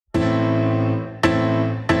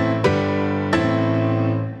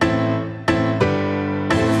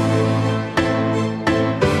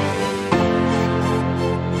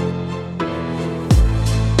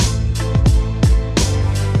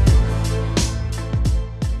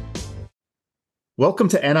Welcome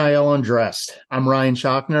to NIL Undressed. I'm Ryan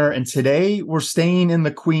Chalkner, and today we're staying in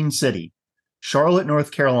the Queen City, Charlotte,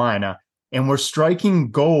 North Carolina, and we're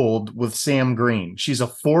striking gold with Sam Green. She's a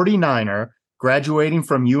 49er graduating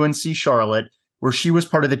from UNC Charlotte, where she was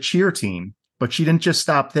part of the cheer team, but she didn't just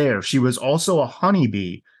stop there. She was also a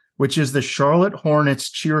honeybee, which is the Charlotte Hornets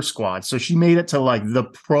cheer squad. So she made it to like the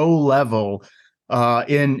pro level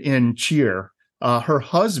in cheer. Her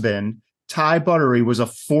husband, Ty Buttery, was a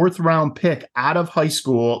fourth-round pick out of high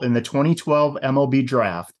school in the 2012 MLB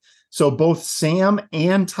draft. So both Sam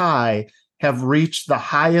and Ty have reached the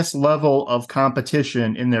highest level of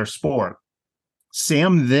competition in their sport.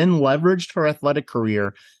 Sam then leveraged her athletic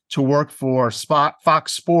career to work for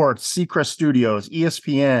Fox Sports, Seacrest Studios,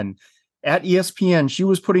 ESPN. At ESPN, she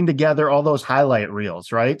was putting together all those highlight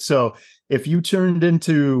reels, right? So if you turned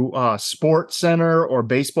into Sports Center or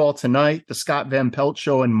Baseball Tonight, the Scott Van Pelt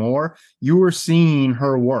Show, and more, you were seeing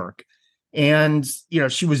her work. And,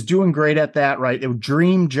 she was doing great at that, right? A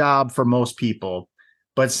dream job for most people.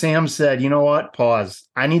 But Sam said, you know what? Pause.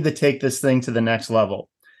 I need to take this thing to the next level.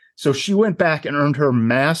 So she went back and earned her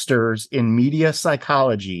master's in media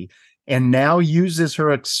psychology and now uses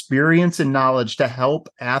her experience and knowledge to help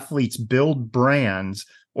athletes build brands,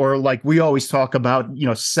 or like we always talk about,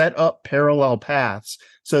 set up parallel paths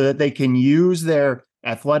so that they can use their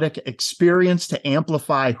athletic experience to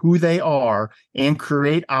amplify who they are and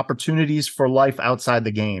create opportunities for life outside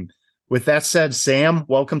the game. With that said, Sam,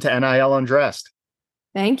 welcome to NIL Undressed.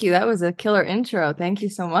 Thank you. That was a killer intro. Thank you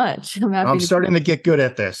so much. I'm starting to get good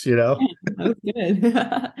at this, That was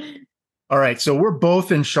good. All right, so we're both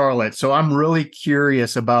in Charlotte, so I'm really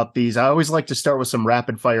curious about these. I always like to start with some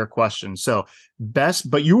rapid fire questions. So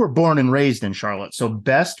but you were born and raised in Charlotte, so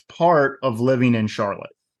best part of living in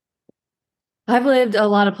Charlotte? I've lived a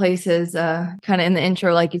lot of places, kind of in the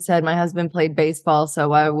intro, like you said, my husband played baseball,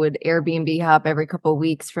 so I would Airbnb hop every couple of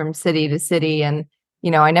weeks from city to city. And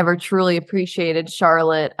I never truly appreciated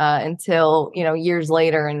Charlotte until, years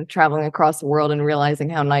later and traveling across the world and realizing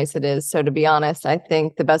how nice it is. So to be honest, I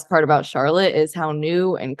think the best part about Charlotte is how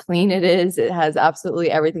new and clean it is. It has absolutely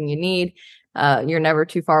everything you need. You're never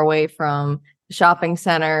too far away from the shopping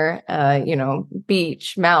center,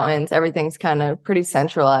 beach, mountains, everything's kind of pretty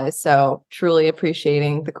centralized. So truly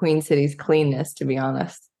appreciating the Queen City's cleanness, to be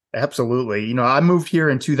honest. Absolutely. I moved here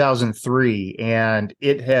in 2003, and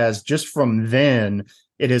it has, just from then,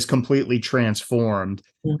 it has completely transformed.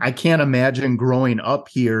 I can't imagine growing up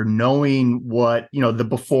here knowing what, the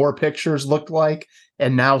before pictures looked like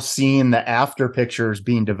and now seeing the after pictures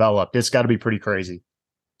being developed. It's got to be pretty crazy.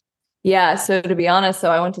 Yeah. So to be honest,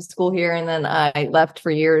 I went to school here and then I left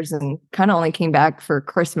for years and kind of only came back for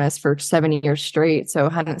Christmas for 7 years straight. So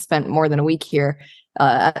hadn't spent more than a week here.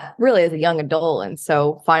 Really as a young adult. And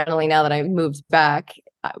so finally, now that I moved back,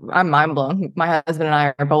 I'm mind blown. My husband and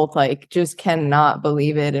I are both like, just cannot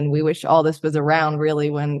believe it. And we wish all this was around really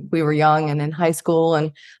when we were young and in high school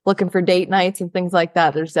and looking for date nights and things like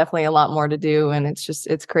that. There's definitely a lot more to do. And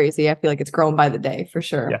it's crazy. I feel like it's grown by the day for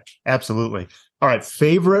sure. Yeah, absolutely. All right.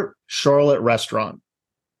 Favorite Charlotte restaurant?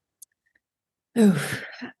 Oof.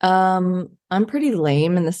 I'm pretty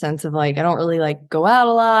lame in the sense of I don't really go out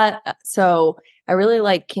a lot. So I really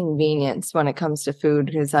like convenience when it comes to food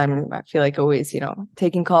because I feel like always,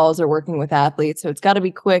 taking calls or working with athletes. So it's got to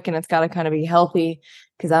be quick and it's got to kind of be healthy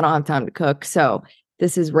because I don't have time to cook. So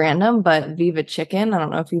this is random, but Viva Chicken. I don't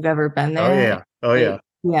know if you've ever been there. Oh, yeah.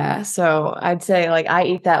 Yeah. So I'd say I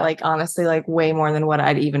eat that honestly way more than what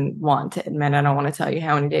I'd even want to admit. I don't want to tell you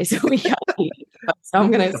how many days a week I eat. So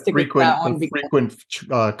I'm going to stick with that one.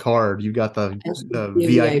 Frequent card. You got the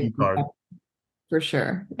VIP card. For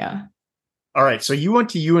sure. Yeah. All right. So you went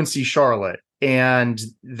to UNC Charlotte, and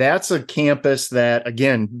that's a campus that,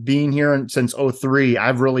 again, being here since 2003,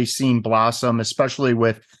 I've really seen blossom, especially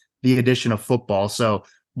with the addition of football. So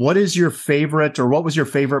what was your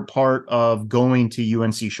favorite part of going to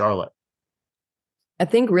UNC Charlotte? I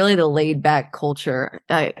think really the laid back culture.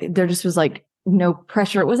 There just was no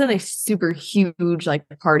pressure. It wasn't a super huge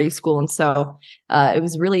party school. And so it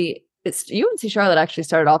was really, UNC Charlotte actually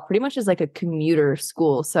started off pretty much as a commuter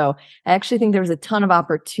school. So I actually think there was a ton of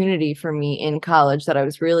opportunity for me in college that I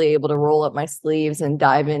was really able to roll up my sleeves and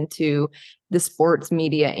dive into the sports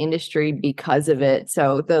media industry because of it.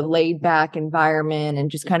 So the laid back environment and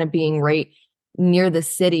just kind of being right near the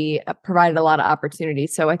city provided a lot of opportunity.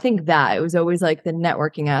 So I think that it was always the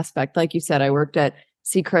networking aspect. Like you said, I worked at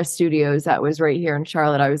Seacrest Studios that was right here in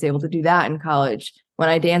Charlotte. I was able to do that in college. When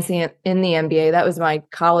I danced in the NBA, that was my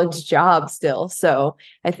college job still. So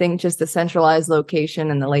I think just the centralized location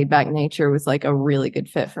and the laid back nature was a really good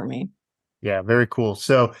fit for me. Yeah, very cool.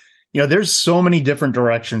 So there's so many different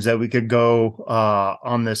directions that we could go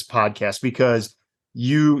on this podcast, because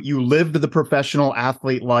you lived the professional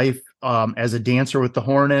athlete life as a dancer with the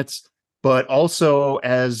Hornets, but also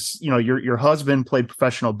as your husband played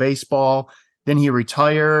professional baseball. Then he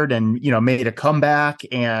retired and made a comeback,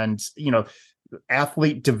 and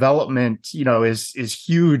athlete development is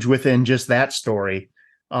huge within just that story.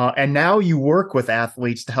 And now you work with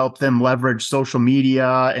athletes to help them leverage social media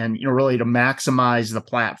and really to maximize the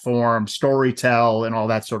platform, storytell, and all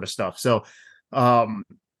that sort of stuff. So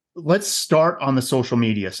let's start on the social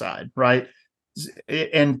media side, right?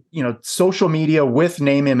 And social media with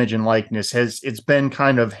name, image, and likeness it's been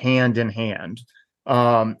kind of hand in hand.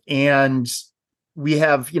 And we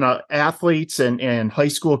have athletes and high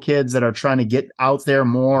school kids that are trying to get out there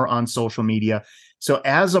more on social media. So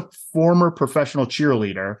as a former professional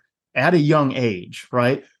cheerleader at a young age,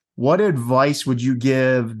 right, what advice would you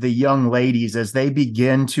give the young ladies as they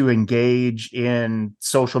begin to engage in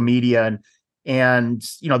social media and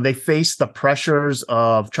they face the pressures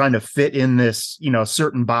of trying to fit in this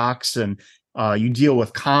certain box, and you deal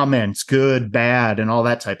with comments, good, bad, and all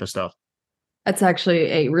that type of stuff? That's actually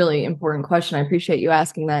a really important question. I appreciate you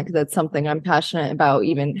asking that, because that's something I'm passionate about,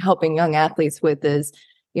 even helping young athletes with is,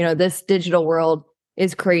 this digital world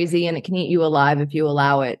is crazy and it can eat you alive if you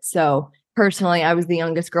allow it. So personally, I was the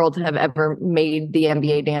youngest girl to have ever made the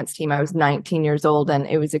NBA dance team. I was 19 years old, and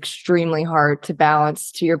it was extremely hard to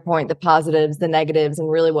balance, to your point, the positives, the negatives, and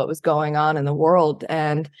really what was going on in the world.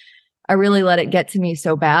 And I really let it get to me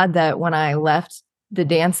so bad that when I left the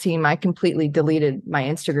dance team, I completely deleted my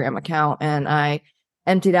Instagram account, and I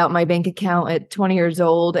emptied out my bank account at 20 years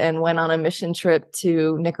old and went on a mission trip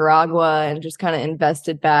to Nicaragua and just kind of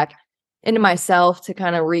invested back into myself to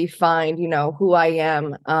kind of refine, who I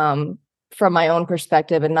am from my own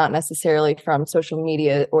perspective, and not necessarily from social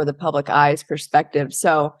media or the public eye's perspective.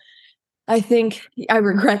 So I think I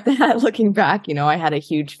regret that looking back. I had a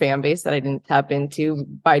huge fan base that I didn't tap into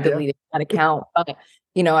by deleting that account. But,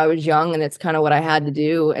 I was young, and it's kind of what I had to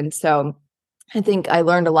do. And so I think I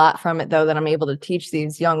learned a lot from it, though, that I'm able to teach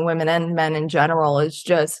these young women and men in general, is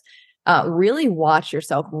just really watch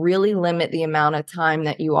yourself, really limit the amount of time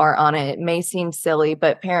that you are on it. It may seem silly,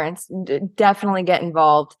 but parents definitely get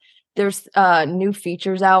involved. There's new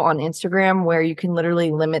features out on Instagram where you can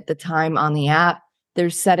literally limit the time on the app.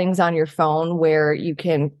 There's settings on your phone where you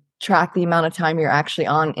can track the amount of time you're actually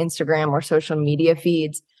on Instagram or social media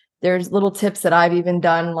feeds. There's little tips that I've even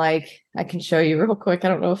done, like I can show you real quick. I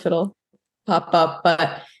don't know if it'll pop up,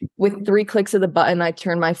 but with 3 clicks of the button, I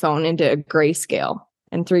turn my phone into a grayscale,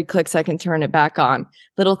 and 3 clicks, I can turn it back on.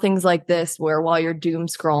 Little things like this, where while you're doom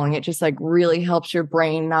scrolling, it just like really helps your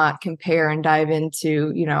brain not compare and dive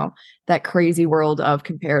into, that crazy world of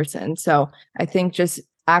comparison. So I think just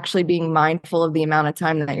actually being mindful of the amount of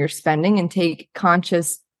time that you're spending and take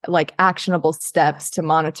conscious, like actionable steps to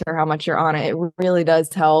monitor how much you're on it. It really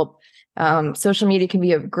does help. Social media can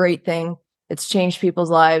be a great thing. It's changed people's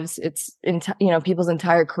lives. It's people's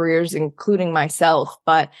entire careers, including myself.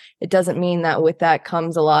 But it doesn't mean that with that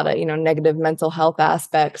comes a lot of negative mental health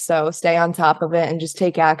aspects. So stay on top of it and just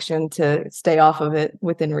take action to stay off of it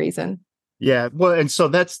within reason. Yeah, well, and so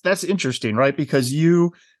that's interesting, right? Because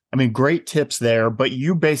great tips there, but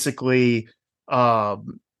you basically,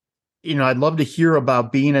 I'd love to hear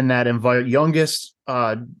about being in that youngest,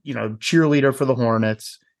 cheerleader for the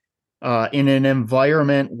Hornets, in an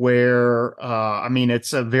environment where,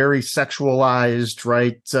 it's a very sexualized,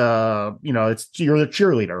 right? You're the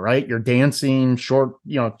cheerleader, right? You're dancing, short,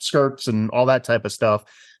 skirts and all that type of stuff.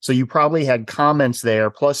 So you probably had comments there.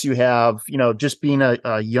 Plus you have, just being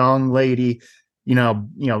a young lady,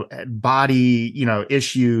 body,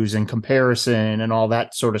 issues and comparison and all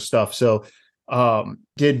that sort of stuff. So,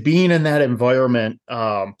 did being in that environment,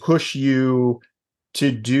 push you to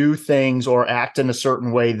do things or act in a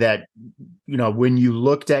certain way that, when you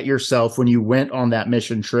looked at yourself, when you went on that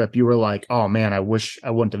mission trip, you were like, oh man, I wish I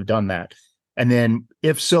wouldn't have done that? And then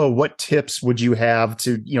if so, what tips would you have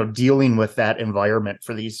to, dealing with that environment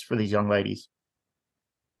for these young ladies?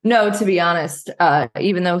 No, to be honest,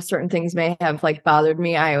 even though certain things may have bothered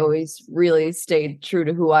me, I always really stayed true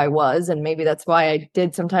to who I was. And maybe that's why I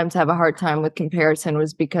did sometimes have a hard time with comparison,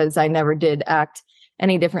 was because I never did act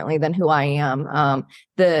any differently than who I am.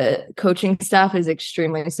 The coaching staff is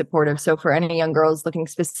extremely supportive. So for any young girls looking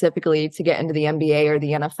specifically to get into the NBA or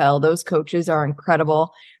the NFL, those coaches are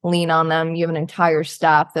incredible. Lean on them. You have an entire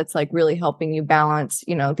staff that's really helping you balance,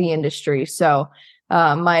 the industry. So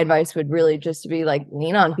my advice would really just be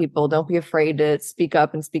lean on people. Don't be afraid to speak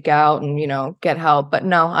up and speak out and, get help. But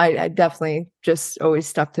no, I definitely just always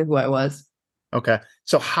stuck to who I was. Okay.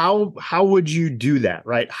 So how would you do that,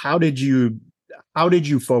 right? How did you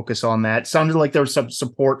focus on that? Sounded like there was some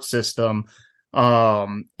support system.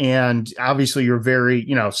 And obviously you're very,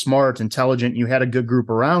 smart, intelligent. You had a good group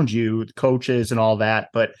around you, coaches and all that.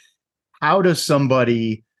 But how does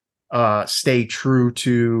somebody stay true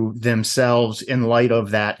to themselves in light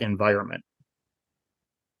of that environment?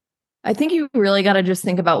 I think you really got to just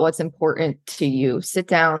think about what's important to you. Sit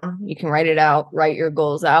down, you can write it out, write your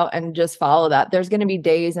goals out, and just follow that. There's going to be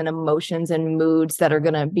days and emotions and moods that are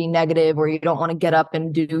going to be negative, or you don't want to get up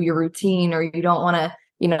and do your routine, or you don't want to,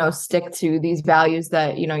 stick to these values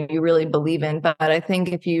that, you really believe in. But I think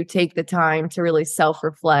if you take the time to really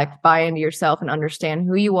self-reflect, buy into yourself and understand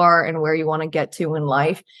who you are and where you want to get to in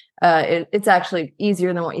life, it's actually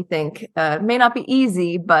easier than what you think. It may not be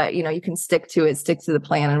easy, but you can stick to it, stick to the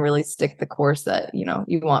plan, and really stick the course that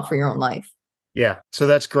you want for your own life. Yeah, so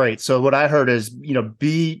that's great. So what I heard is,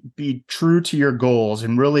 be true to your goals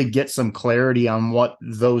and really get some clarity on what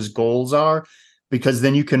those goals are, because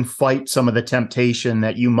then you can fight some of the temptation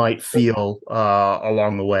that you might feel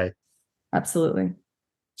along the way. Absolutely.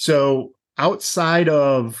 So outside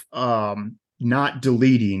of not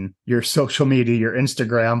deleting your social media, your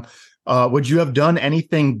Instagram, would you have done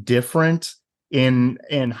anything different in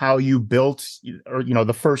how you built, or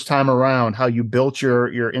the first time around, how you built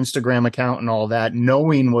your Instagram account and all that,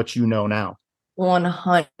 knowing what you know now?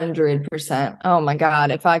 100%. Oh my God.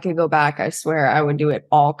 If I could go back, I swear I would do it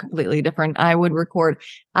all completely different. I would record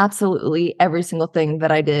absolutely every single thing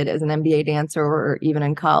that I did as an MBA dancer or even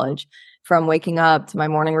in college, from waking up to my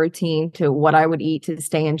morning routine to what I would eat to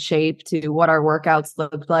stay in shape to what our workouts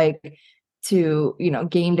looked like to,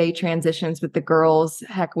 game day transitions with the girls.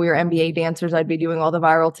 Heck, we were MBA dancers. I'd be doing all the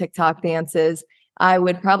viral TikTok dances. I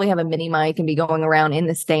would probably have a mini mic and be going around in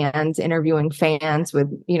the stands interviewing fans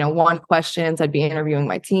with, one questions. I'd be interviewing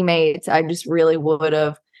my teammates. I just really would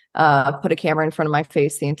have put a camera in front of my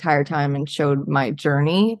face the entire time and showed my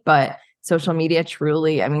journey. But social media,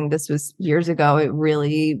 truly, I mean, this was years ago. It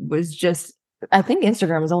really was just, I think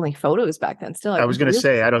Instagram was only photos back then. Still, I it was was going to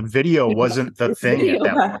really say, I don't, video wasn't the thing at video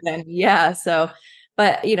that back point. then. Yeah. So,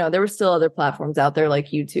 but there were still other platforms out there like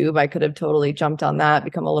YouTube. I could have totally jumped on that,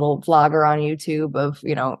 become a little vlogger on YouTube of,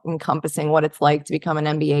 encompassing what it's like to become an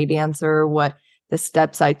MBA dancer, what the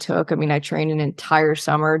steps I took. I mean, I trained an entire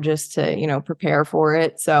summer just to, prepare for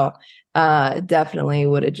it. So, definitely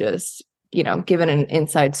would have just, given an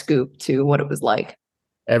inside scoop to what it was like.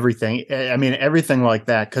 Everything. I mean, everything like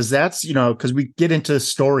that. Cause that's, cause we get into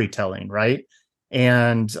storytelling, right?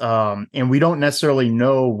 And we don't necessarily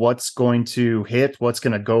know what's going to hit, what's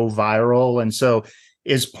going to go viral. And so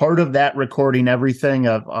is part of that recording everything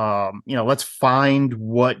of, let's find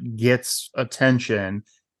what gets attention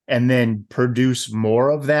and then produce more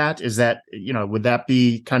of that. Is that, would that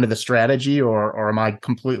be kind of the strategy, or am I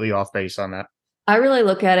completely off base on that? I really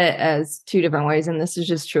look at it as two different ways, and this is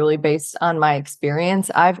just truly based on my experience.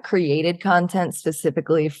 I've created content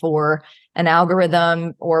specifically for an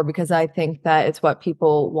algorithm or because I think that it's what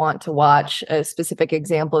people want to watch. A specific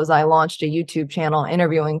example is I launched a YouTube channel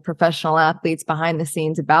interviewing professional athletes behind the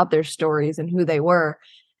scenes about their stories and who they were.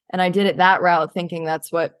 And I did it that route, thinking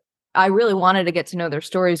that's what I really wanted to get to know their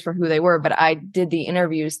stories for who they were. But I did the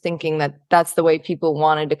interviews thinking that that's the way people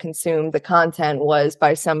wanted to consume the content, was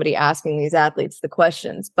by somebody asking these athletes the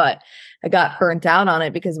questions. But I got burnt out on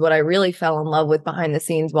it, because what I really fell in love with behind the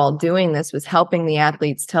scenes while doing this was helping the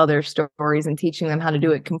athletes tell their stories and teaching them how to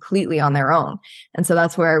do it completely on their own. And so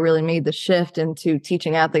that's where I really made the shift into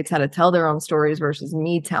teaching athletes how to tell their own stories versus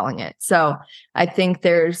me telling it. So I think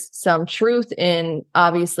there's some truth in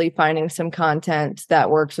obviously finding some content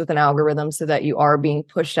that works with an algorithm so that you are being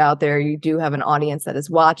pushed out there. You do have an audience that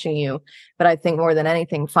is watching you. But I think more than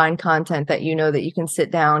anything, find content that that you can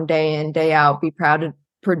sit down day in, day out, be proud to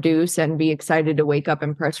produce, and be excited to wake up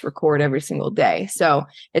and press record every single day. So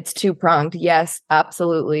it's two-pronged. Yes,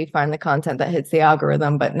 absolutely. Find the content that hits the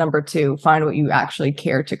algorithm. But number two, find what you actually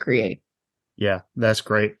care to create. Yeah, that's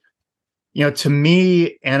great. To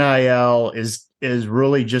me, NIL is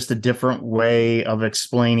really just a different way of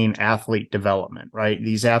explaining athlete development, right?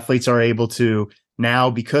 These athletes are able to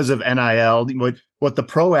now, because of NIL, what the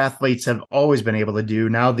pro athletes have always been able to do,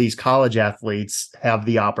 now these college athletes have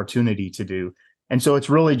the opportunity to do. And so it's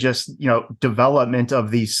really just, development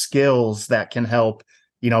of these skills that can help,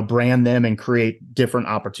 brand them and create different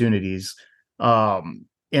opportunities. And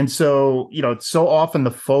so, so often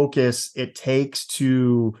the focus it takes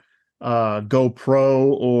to go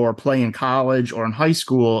pro or play in college or in high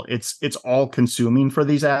school, it's all consuming for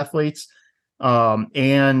these athletes.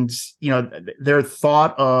 And they're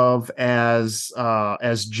thought of as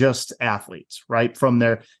just athletes, right? From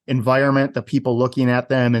their environment, the people looking at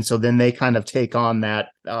them, and so then they kind of take on that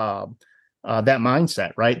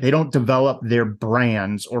mindset, right? They don't develop their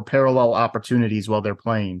brands or parallel opportunities while they're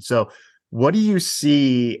playing. So, what do you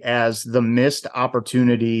see as the missed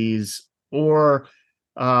opportunities or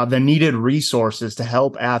the needed resources to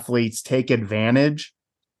help athletes take advantage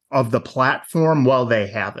of the platform while they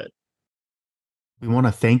have it? We want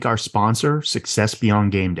to thank our sponsor, Success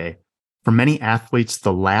Beyond Game Day. For many athletes,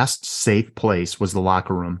 the last safe place was the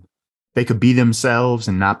locker room. They could be themselves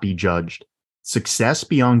and not be judged. Success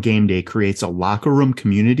Beyond Game Day creates a locker room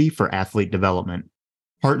community for athlete development,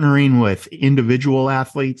 partnering with individual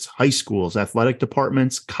athletes, high schools, athletic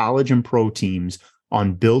departments, college and pro teams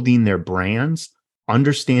on building their brands,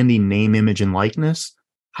 understanding name, image, and likeness,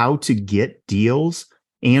 how to get deals,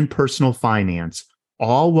 and personal finance,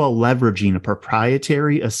 all while leveraging a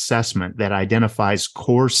proprietary assessment that identifies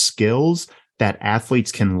core skills that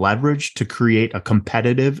athletes can leverage to create a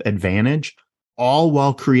competitive advantage, all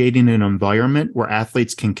while creating an environment where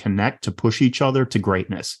athletes can connect to push each other to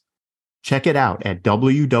greatness. Check it out at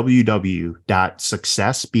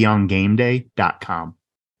www.successbeyondgameday.com.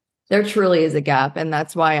 There truly is a gap, and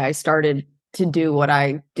that's why I started to do what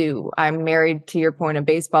I do. I'm married, to your point, a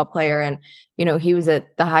baseball player, and he was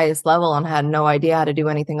at the highest level and had no idea how to do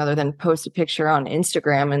anything other than post a picture on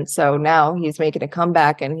Instagram. And so now he's making a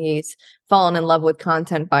comeback, and he's fallen in love with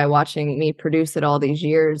content by watching me produce it all these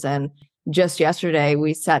years. And just yesterday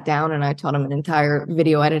we sat down and I taught him an entire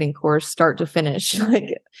video editing course, start to finish.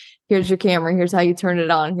 Like, here's your camera, here's how you turn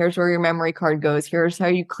it on, here's where your memory card goes, here's how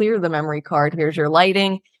you clear the memory card, here's your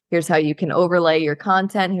lighting, here's how you can overlay your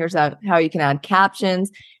content, here's how you can add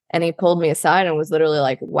captions. And he pulled me aside and was literally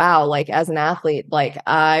like, wow, like, as an athlete, like,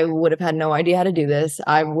 I would have had no idea how to do this.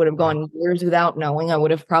 I would have gone years without knowing. I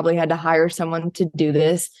would have probably had to hire someone to do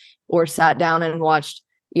this, or sat down and watched,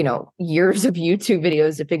 years of YouTube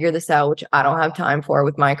videos to figure this out, which I don't have time for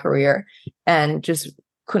with my career. And just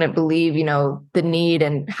couldn't believe, the need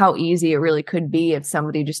and how easy it really could be if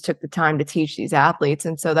somebody just took the time to teach these athletes.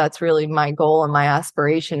 And so that's really my goal and my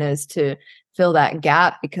aspiration, is to fill that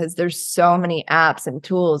gap, because there's so many apps and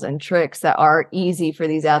tools and tricks that are easy for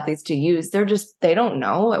these athletes to use. They don't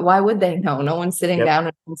know. Why would they know? No one's sitting down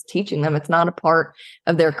and teaching them. It's not a part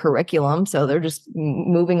of their curriculum. So they're just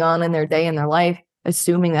moving on in their day and their life,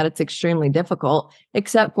 assuming that it's extremely difficult,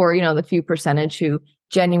 except for, the few percentage who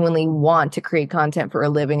genuinely want to create content for a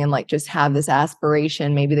living and just have this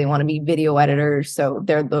aspiration. Maybe they want to be video editors. So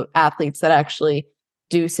they're the athletes that actually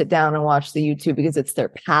do sit down and watch the YouTube because it's their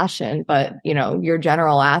passion. But, your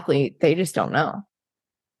general athlete, they just don't know.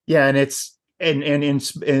 Yeah. And it's,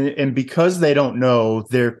 and because they don't know,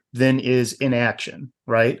 there then is inaction,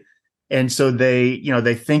 right? And so they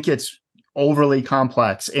think it's overly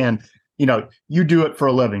complex, and, you do it for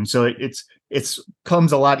a living. So it's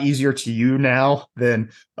comes a lot easier to you now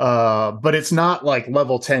than, but it's not like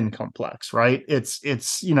level 10 complex, right?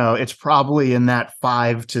 It's probably in that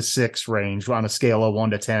 5 to 6 range on a scale of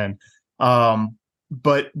 1 to 10.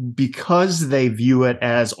 But because they view it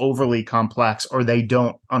as overly complex, or they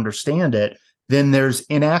don't understand it, then there's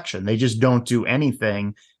inaction. They just don't do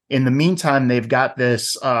anything. In the meantime, they've got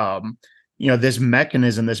this, this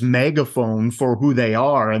mechanism, this megaphone for who they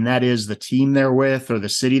are, and that is the team they're with, or the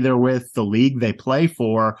city they're with, the league they play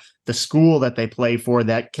for, the school that they play for,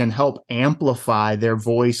 that can help amplify their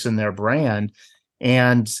voice and their brand.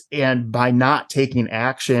 And by not taking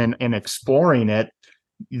action and exploring it,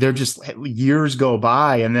 they're just, years go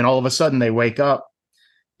by, and then all of a sudden they wake up,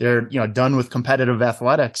 they're done with competitive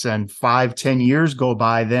athletics, and 5-10 years go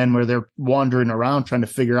by then where they're wandering around trying to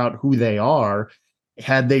figure out who they are.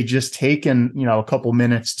 Had they just taken a couple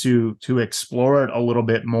minutes to explore it a little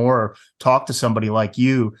bit more, talk to somebody like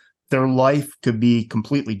you, their life could be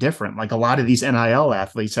completely different. Like, a lot of these NIL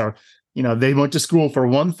athletes are, they went to school for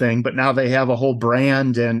one thing, but now they have a whole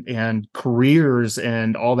brand and careers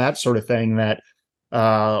and all that sort of thing that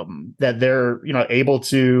they're able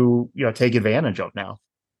to take advantage of now.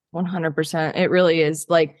 100%. It really is.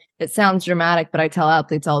 Like, it sounds dramatic, but I tell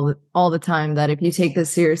athletes all the time that if you take this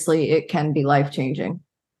seriously, it can be life-changing.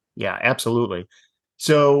 Yeah, absolutely.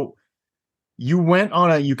 So you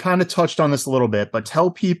kind of touched on this a little bit, but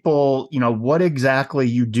tell people, what exactly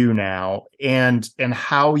you do now and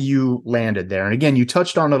how you landed there. And again, you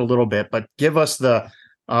touched on it a little bit, but give us the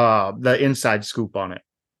inside scoop on it.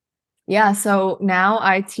 Yeah. So now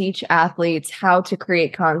I teach athletes how to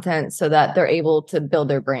create content so that they're able to build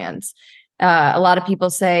their brands. A lot of people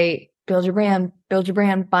say, build your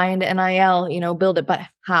brand, buy into NIL, build it, but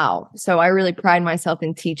how? So I really pride myself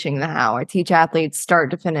in teaching the how. I teach athletes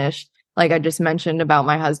start to finish, like I just mentioned about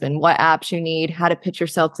my husband, what apps you need, how to pitch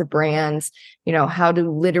yourself to brands, how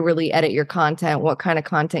to literally edit your content, what kind of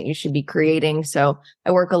content you should be creating. So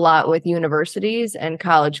I work a lot with universities and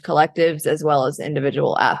college collectives as well as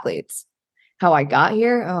individual athletes. How I got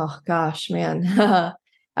here? Oh gosh, man.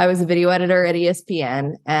 I was a video editor at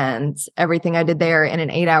ESPN, and everything I did there in an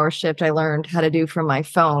 8-hour shift, I learned how to do from my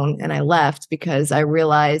phone, and I left because I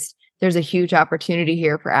realized there's a huge opportunity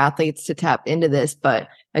here for athletes to tap into this. But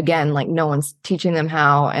again, like no one's teaching them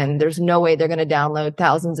how, and there's no way they're going to download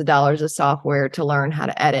thousands of dollars of software to learn how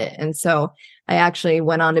to edit. And so I actually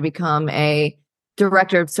went on to become a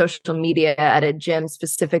director of social media at a gym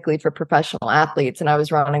specifically for professional athletes. And I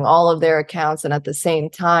was running all of their accounts. And at the same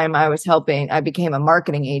time, I became a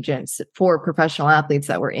marketing agent for professional athletes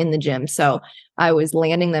that were in the gym. So I was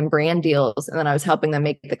landing them brand deals, and then I was helping them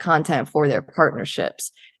make the content for their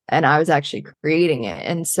partnerships. And I was actually creating it.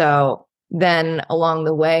 And so then along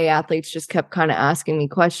the way, athletes just kept kind of asking me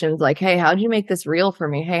questions like, hey, how'd you make this real for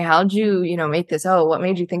me? Hey, how'd you, make this? Oh, what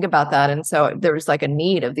made you think about that? And so there was like a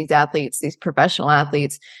need of these athletes, these professional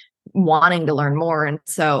athletes wanting to learn more. And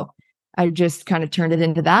so I just kind of turned it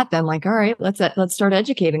into that. Then like, all right, let's start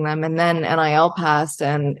educating them. And then NIL passed,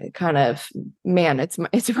 and kind of, man, it's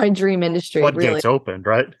my dream industry. Floodgates opened,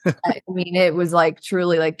 right? I mean, it was like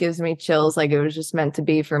truly like gives me chills. Like it was just meant to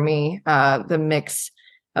be for me. The mix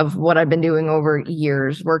of what I've been doing over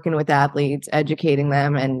years, working with athletes, educating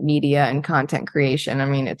them, and media and content creation. I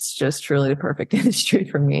mean, it's just truly the perfect industry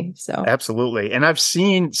for me. So absolutely. And I've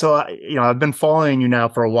seen, I've been following you now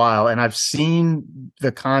for a while, and I've seen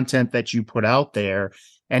the content that you put out there,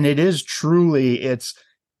 and it is truly, it's,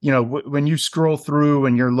 when you scroll through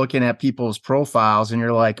and you're looking at people's profiles and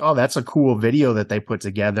you're like, oh, that's a cool video that they put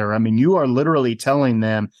together. I mean, you are literally telling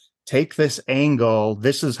them, take this angle.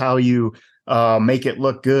 This is how you make it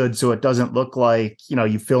look good, so it doesn't look like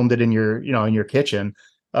you filmed it in your kitchen,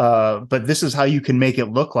 but this is how you can make it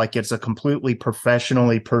look like it's a completely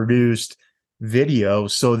professionally produced video,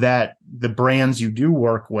 so that the brands you do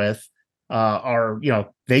work with are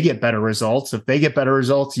they get better results. If they get better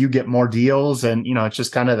results, you get more deals, and it's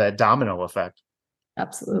just kind of that domino effect.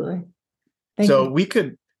 Absolutely. Thank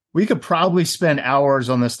you. We could probably spend hours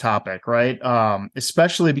on this topic, right?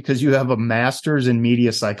 Especially because you have a master's in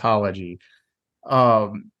media psychology.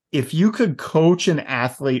 If you could coach an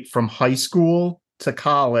athlete from high school to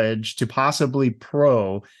college to possibly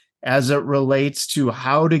pro, as it relates to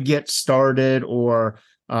how to get started, or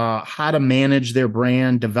how to manage their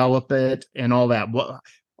brand, develop it, and all that,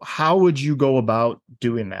 how would you go about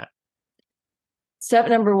doing that? Step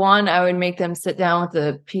number one, I would make them sit down with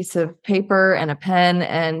a piece of paper and a pen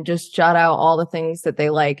and just jot out all the things that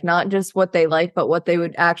they like, not just what they like, but what they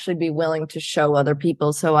would actually be willing to show other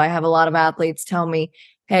people. So I have a lot of athletes tell me,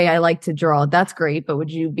 hey, I like to draw. That's great, but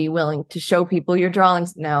would you be willing to show people your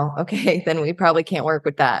drawings? No. Okay, then we probably can't work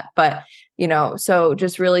with that. But, so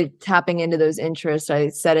just really tapping into those interests. I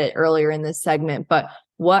said it earlier in this segment, but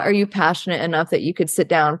what are you passionate enough that you could sit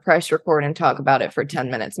down, press record, and talk about it for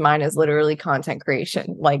 10 minutes? Mine is literally content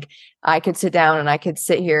creation. Like I could sit down and I could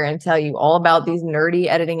sit here and tell you all about these nerdy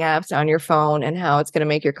editing apps on your phone and how it's going to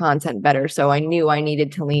make your content better. So I knew I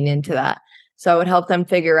needed to lean into that. So I would help them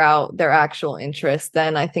figure out their actual interests.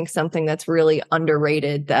 Then I think something that's really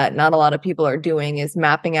underrated that not a lot of people are doing is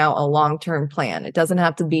mapping out a long-term plan. It doesn't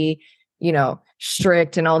have to be,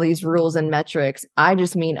 strict and all these rules and metrics. I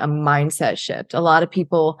just mean a mindset shift. A lot of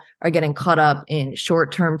people are getting caught up in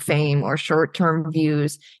short-term fame or short-term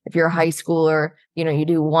views. If you're a high schooler, you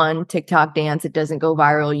do one TikTok dance, it doesn't go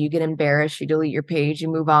viral, you get embarrassed, you delete your page, you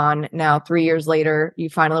move on. Now, 3 years later, you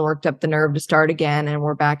finally worked up the nerve to start again, and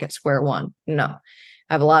we're back at square one. No.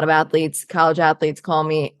 I have a lot of athletes, college athletes call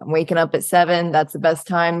me, I'm waking up at 7. That's the best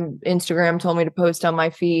time. Instagram told me to post on my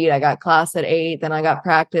feed. I got class at 8. Then I got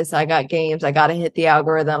practice. I got games. I got to hit the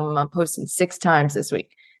algorithm. I'm posting 6 times this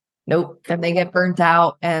week. Nope. Then they get burnt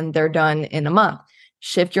out and they're done in a month.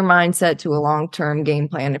 Shift your mindset to a long-term game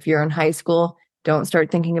plan. If you're in high school, don't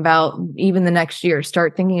start thinking about even the next year.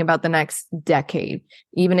 Start thinking about the next decade.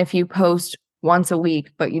 Even if you post once a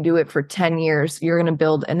week, but you do it for 10 years, you're going to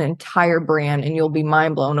build an entire brand, and you'll be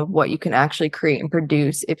mind blown of what you can actually create and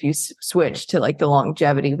produce if you switch to like the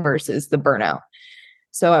longevity versus the burnout.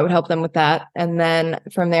 So I would help them with that. And then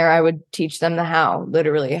from there, I would teach them the how,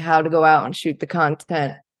 literally how to go out and shoot the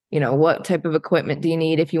content. What type of equipment do you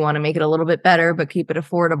need if you want to make it a little bit better, but keep it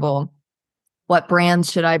affordable? What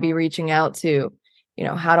brands should I be reaching out to?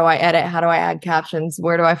 how do I edit? How do I add captions?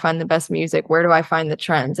 Where do I find the best music? Where do I find the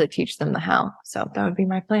trends? I teach them the how. So that would be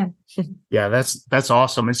my plan. Yeah, that's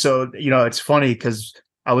awesome. And so, it's funny because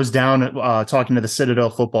I was down talking to the Citadel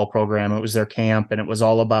football program. It was their camp, and it was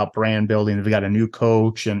all about brand building. They've got a new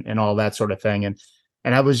coach and all that sort of thing.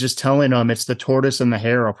 And I was just telling them it's the tortoise and the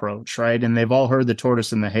hare approach, right? And they've all heard the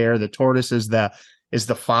tortoise and the hare. The tortoise is the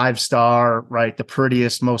 5-star, right? The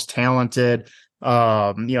prettiest, most talented,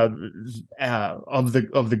 of the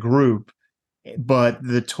group. But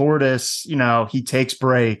the tortoise, he takes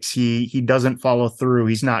breaks. He doesn't follow through.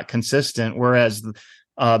 He's not consistent. Whereas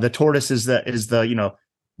the tortoise is the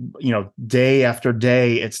day after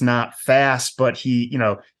day. It's not fast, but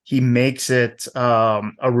he makes it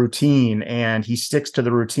a routine, and he sticks to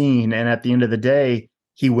the routine. And at the end of the day,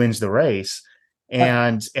 he wins the race.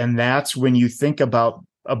 And that's when you think about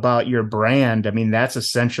your brand. I mean, that's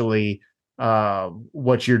essentially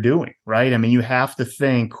what you're doing, right? I mean, you have to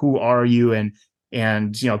think, who are you? And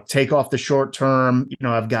take off the short term.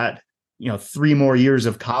 I've got 3 more years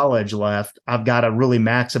of college left. I've got to really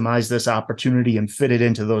maximize this opportunity and fit it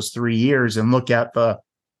into those 3 years, and look at I'm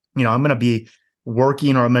going to be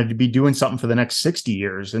working, or I'm going to be doing something for the next 60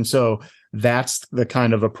 years. And so that's the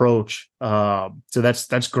kind of approach. So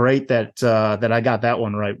that's great that I got that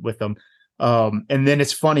one right with them. And then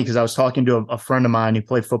it's funny because I was talking to a friend of mine who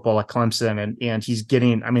played football at Clemson, and he's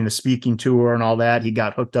getting, the speaking tour and all that. He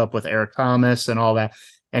got hooked up with Eric Thomas and all that.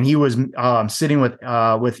 And he was sitting with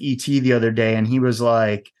ET the other day, and he was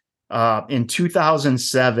like, in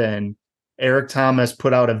 2007, Eric Thomas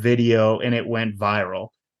put out a video and it went viral.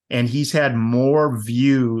 And he's had more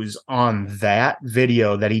views on that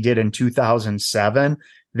video that he did in 2007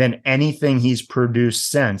 than anything he's produced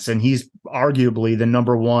since. And he's arguably the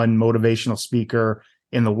number one motivational speaker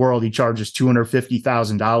in the world. He charges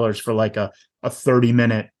 $250,000 for like a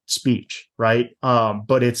 30-minute speech, right?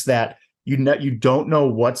 But it's that you don't know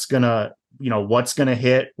what's gonna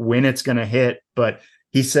hit, when it's gonna hit. But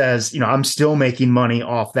he says, I'm still making money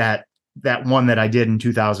off that one that I did in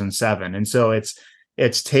 2007. And so it's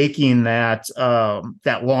taking that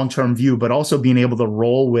long-term view, but also being able to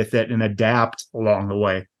roll with it and adapt along the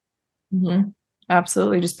way. Mm-hmm.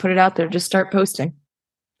 Absolutely. Just put it out there. Just start posting.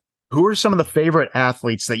 Who are some of the favorite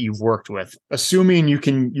athletes that you've worked with? Assuming you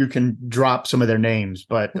can drop some of their names,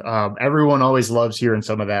 but everyone always loves hearing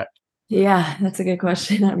some of that. Yeah, that's a good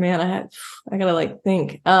question. Man, I gotta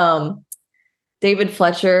think. David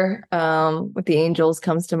Fletcher with the Angels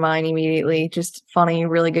comes to mind immediately. Just funny,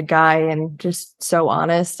 really good guy, and just so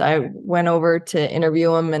honest. I went over to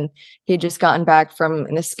interview him, and he'd just gotten back from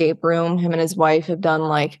an escape room. Him and his wife have done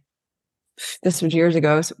this was years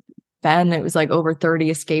ago. So then it was over 30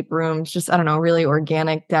 escape rooms. Just, I don't know, really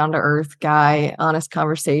organic, down to earth guy, honest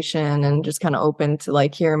conversation, and just kind of open to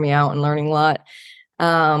hearing me out and learning a lot.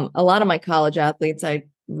 A lot of my college athletes, I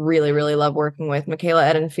really, really love working with. Michaela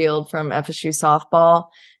Edenfield from FSU softball.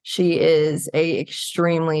 She is a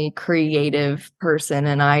extremely creative person,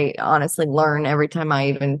 and I honestly learn every time I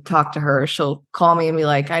even talk to her. She'll call me and be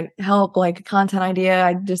like, I help, a content idea.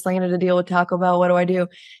 I just landed a deal with Taco Bell. What do I do?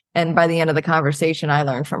 And by the end of the conversation, I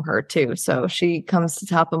learned from her too. So she comes to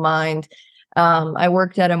top of mind. I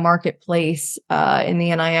worked at a marketplace in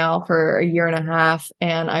the NIL for a year and a half,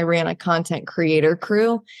 and I ran a content creator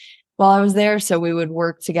crew while I was there. So we would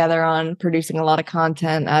work together on producing a lot of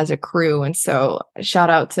content as a crew. And so shout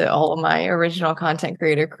out to all of my original content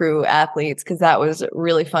creator crew athletes, because that was a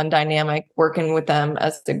really fun dynamic working with them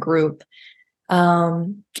as a group.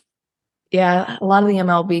 Yeah, a lot of the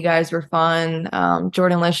MLB guys were fun.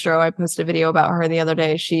 Jordan Listro, I posted a video about her the other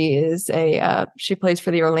day. She is she plays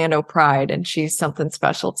for the Orlando Pride, and she's something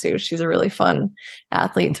special too. She's a really fun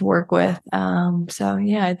athlete to work with. So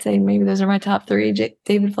yeah, I'd say maybe those are my top 3: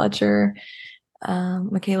 David Fletcher,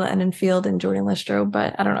 Michaela Edenfield, and Jordan Listro.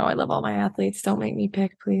 But I don't know. I love all my athletes. Don't make me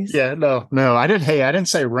pick, please. Yeah, no. I didn't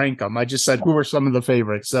say rank them. I just said who were some of the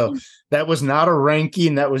favorites. So that was not a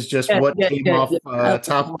ranking. That was just what came off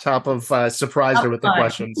top of surprised her with the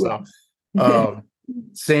question. So,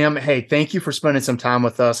 Sam, hey, thank you for spending some time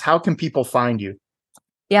with us. How can people find you?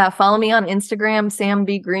 Yeah, follow me on Instagram, Sam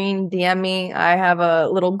B. Green, DM me. I have a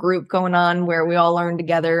little group going on where we all learn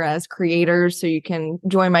together as creators, so you can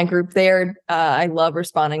join my group there. I love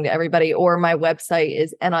responding to everybody. Or my website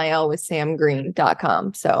is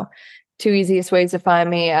nilwithsamgreen.com. So 2 easiest ways to find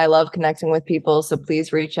me. I love connecting with people, so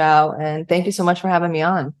please reach out. And thank you so much for having me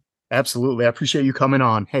on. Absolutely. I appreciate you coming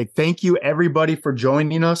on. Hey, thank you everybody for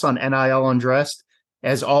joining us on NIL Undressed.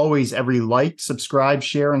 As always, every like, subscribe,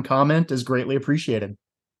 share, and comment is greatly appreciated.